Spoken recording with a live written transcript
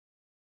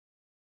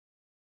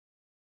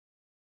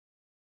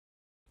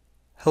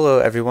Hello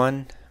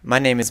everyone, my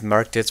name is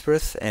Mark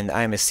Ditsworth and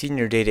I am a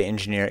senior data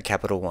engineer at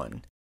Capital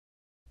One.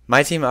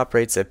 My team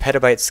operates a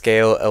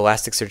petabyte-scale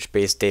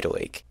Elasticsearch-based data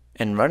lake,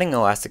 and running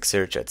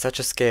Elasticsearch at such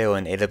a scale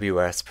in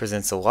AWS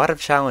presents a lot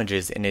of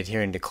challenges in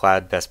adhering to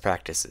cloud best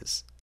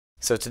practices.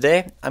 So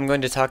today, I'm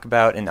going to talk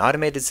about an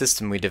automated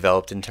system we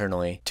developed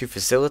internally to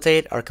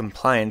facilitate our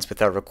compliance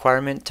with our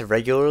requirement to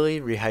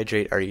regularly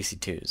rehydrate our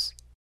EC2s.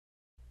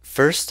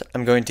 First,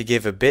 I'm going to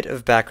give a bit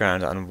of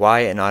background on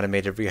why an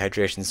automated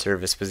rehydration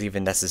service was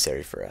even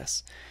necessary for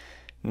us.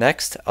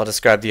 Next, I'll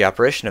describe the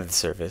operation of the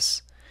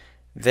service.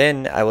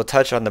 Then, I will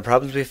touch on the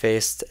problems we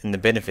faced and the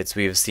benefits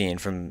we have seen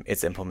from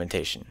its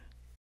implementation.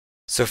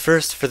 So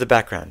first, for the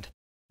background.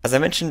 As I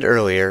mentioned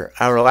earlier,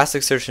 our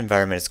Elasticsearch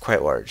environment is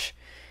quite large.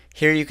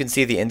 Here you can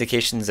see the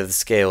indications of the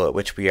scale at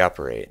which we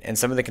operate and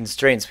some of the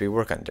constraints we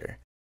work under.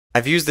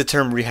 I've used the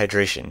term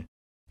rehydration.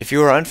 If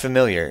you are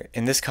unfamiliar,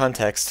 in this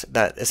context,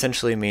 that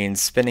essentially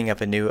means spinning up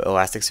a new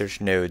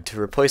Elasticsearch node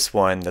to replace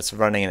one that's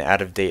running an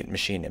out-of-date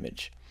machine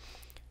image.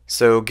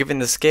 So, given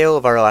the scale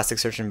of our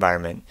Elasticsearch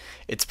environment,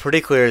 it's pretty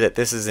clear that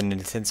this is an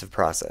intensive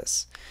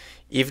process.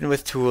 Even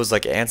with tools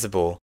like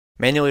Ansible,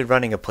 manually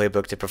running a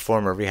playbook to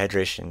perform a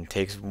rehydration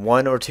takes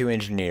 1 or 2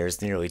 engineers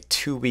nearly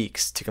 2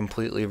 weeks to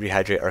completely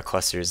rehydrate our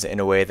clusters in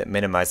a way that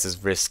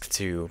minimizes risk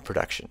to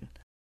production.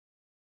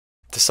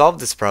 To solve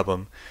this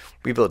problem,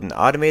 we built an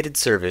automated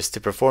service to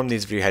perform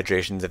these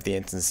rehydrations of the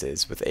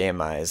instances with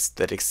AMIs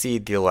that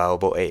exceed the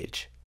allowable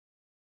age.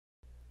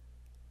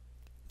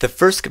 The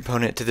first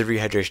component to the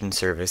rehydration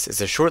service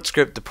is a short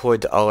script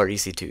deployed to all our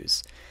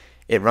EC2s.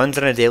 It runs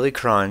on a daily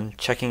cron,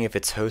 checking if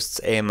its host's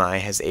AMI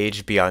has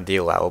aged beyond the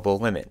allowable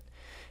limit.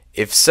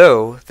 If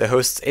so, the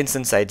host's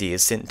instance ID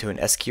is sent to an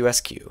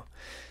SQS queue.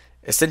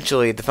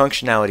 Essentially, the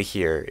functionality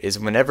here is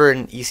whenever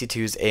an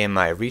EC2's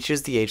AMI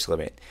reaches the age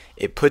limit,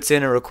 it puts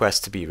in a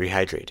request to be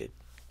rehydrated.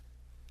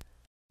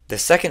 The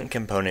second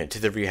component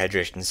to the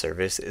rehydration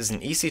service is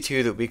an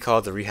EC2 that we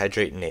call the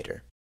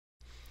Rehydratinator.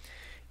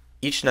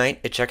 Each night,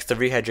 it checks the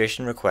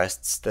rehydration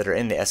requests that are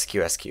in the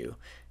SQS queue,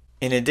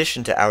 in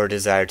addition to our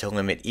desire to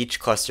limit each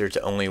cluster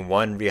to only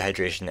one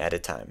rehydration at a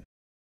time.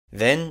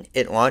 Then,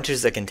 it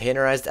launches a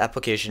containerized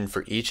application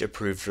for each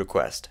approved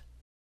request.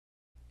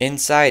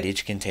 Inside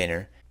each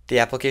container, the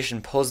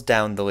application pulls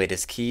down the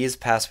latest keys,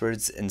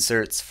 passwords, and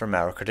certs from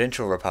our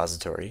credential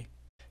repository,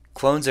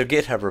 clones our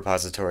GitHub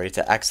repository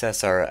to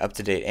access our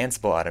up-to-date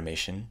Ansible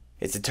automation.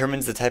 It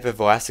determines the type of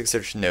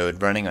Elasticsearch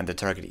node running on the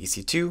target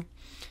EC2,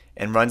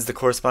 and runs the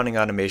corresponding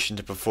automation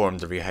to perform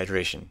the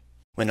rehydration.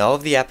 When all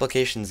of the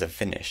applications have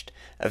finished,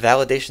 a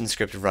validation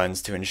script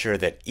runs to ensure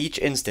that each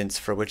instance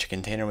for which a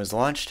container was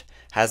launched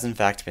has in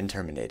fact been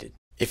terminated.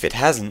 If it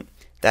hasn't,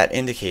 that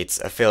indicates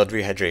a failed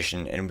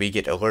rehydration and we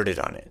get alerted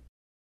on it.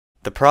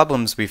 The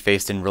problems we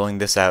faced in rolling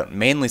this out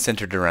mainly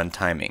centered around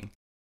timing.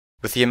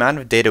 With the amount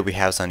of data we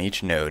house on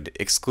each node,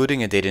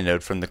 excluding a data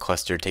node from the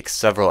cluster takes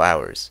several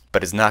hours,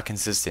 but is not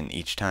consistent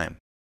each time.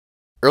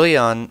 Early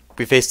on,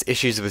 we faced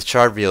issues with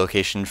shard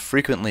relocation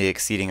frequently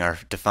exceeding our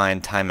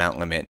defined timeout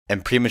limit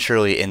and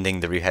prematurely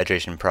ending the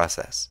rehydration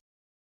process.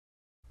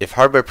 If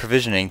hardware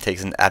provisioning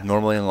takes an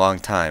abnormally long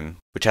time,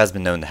 which has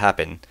been known to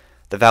happen,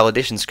 the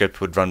validation script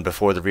would run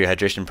before the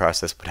rehydration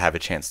process would have a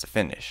chance to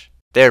finish,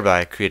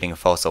 thereby creating a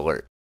false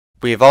alert.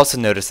 We have also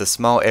noticed a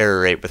small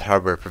error rate with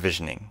hardware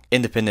provisioning,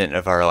 independent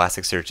of our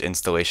Elasticsearch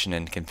installation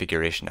and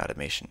configuration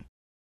automation.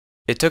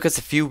 It took us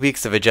a few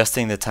weeks of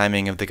adjusting the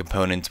timing of the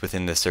components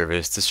within the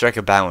service to strike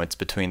a balance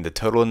between the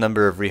total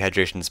number of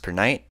rehydrations per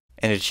night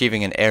and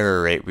achieving an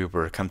error rate we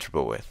were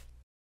comfortable with.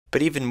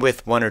 But even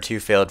with 1 or 2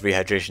 failed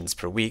rehydrations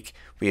per week,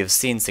 we have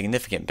seen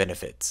significant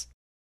benefits.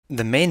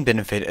 The main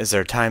benefit is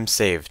our time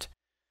saved.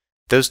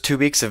 Those 2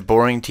 weeks of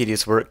boring,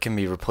 tedious work can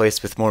be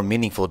replaced with more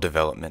meaningful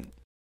development.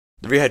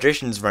 The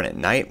rehydrations run at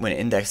night when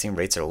indexing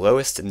rates are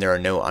lowest and there are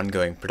no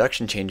ongoing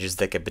production changes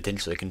that could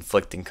potentially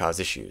conflict and cause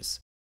issues.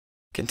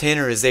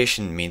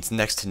 Containerization means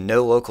next to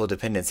no local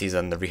dependencies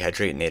on the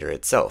Rehydratinator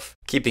itself,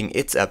 keeping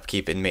its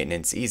upkeep and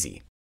maintenance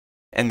easy.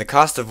 And the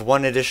cost of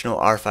 1 additional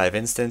R5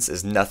 instance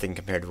is nothing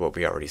compared to what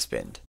we already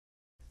spend.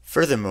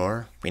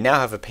 Furthermore, we now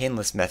have a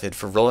painless method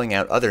for rolling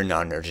out other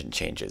non-urgent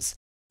changes.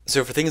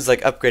 So for things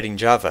like upgrading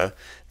Java,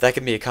 that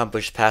can be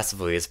accomplished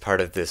passively as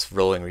part of this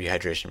rolling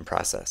rehydration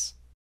process.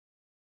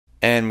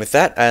 And with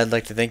that, I'd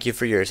like to thank you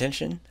for your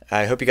attention.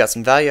 I hope you got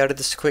some value out of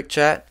this quick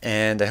chat,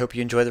 and I hope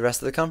you enjoy the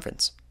rest of the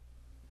conference.